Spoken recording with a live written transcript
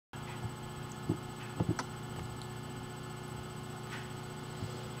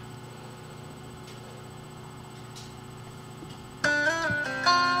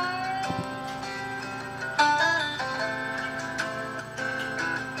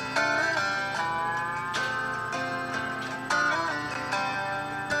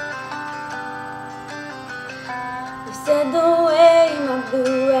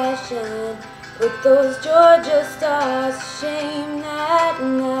with those Georgia stars. Shame that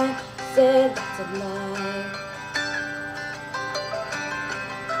night, said that's a lie.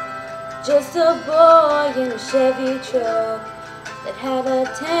 Just a boy in a Chevy truck that had a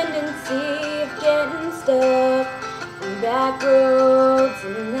tendency of getting stuck in back roads,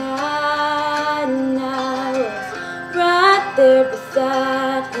 and I was right there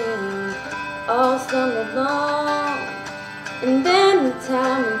beside him all summer long. And then the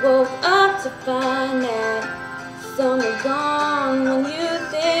time we woke up to find that summer gone. When you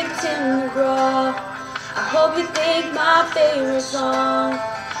think Tim McGraw, I hope you think my favorite song,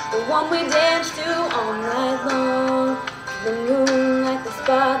 the one we danced to all night long. The moon like the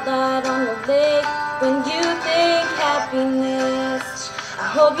spotlight on the lake. When you think happiness, I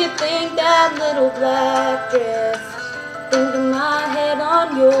hope you think that little black dress. Think of my head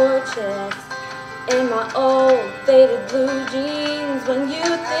on your chest and my old faded blue jeans. When you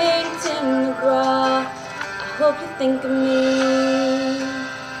think Tim McGraw, I hope you think of me.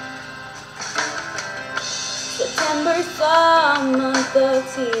 September saw a month of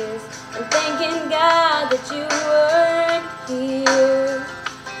tears, and thanking God that you weren't here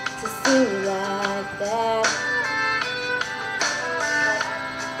to see me like that.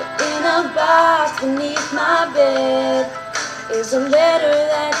 But in a box beneath my bed is a letter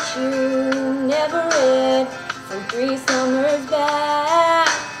that you never read from 3 summers back.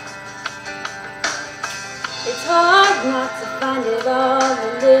 It's hard not to find it all a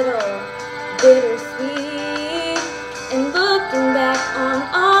little bittersweet, and looking back on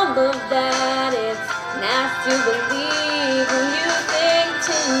all of that, it's nice to believe. When you think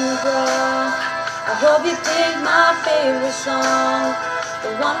Tim McGraw, I hope you think my favorite song,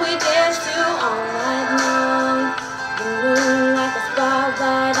 the one we danced to all night long. The moon like a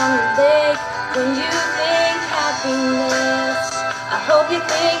spotlight on the lake. When you think happiness, I hope you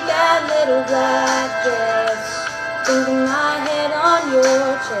think that little black dress. Think of my head on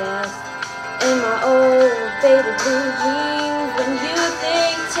your chest and my old faded blue jeans. When you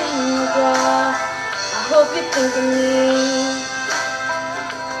think Tim McGraw, I hope you think of me.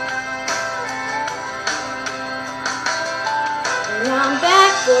 And I'm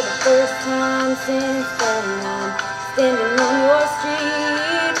back for the first time since then. I'm standing on your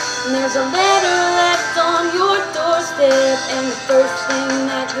street, and there's a letter left on your doorstep, and the first thing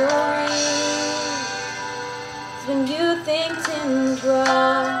that you'll read is when you think Tim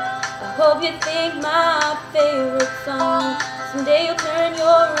McGraw. I hope you think my favorite song. Someday you'll turn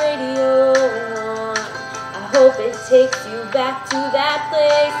your radio on. I hope it takes you back to that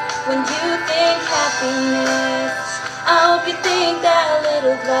place when you think happiness. I hope you think that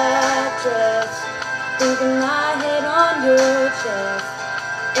little black dress. Think of my head on your chest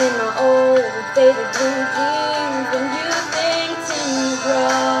and my old faded blue jeans. When you think Tim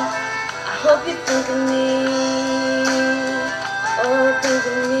McGraw, I hope you think of me. Oh, think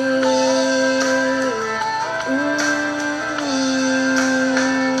of me.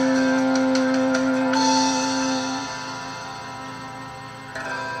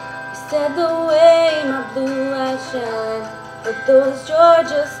 You said the way my blue eyes shine with those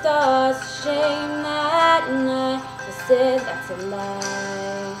Georgia stars. Shame that night, I said that's a lie.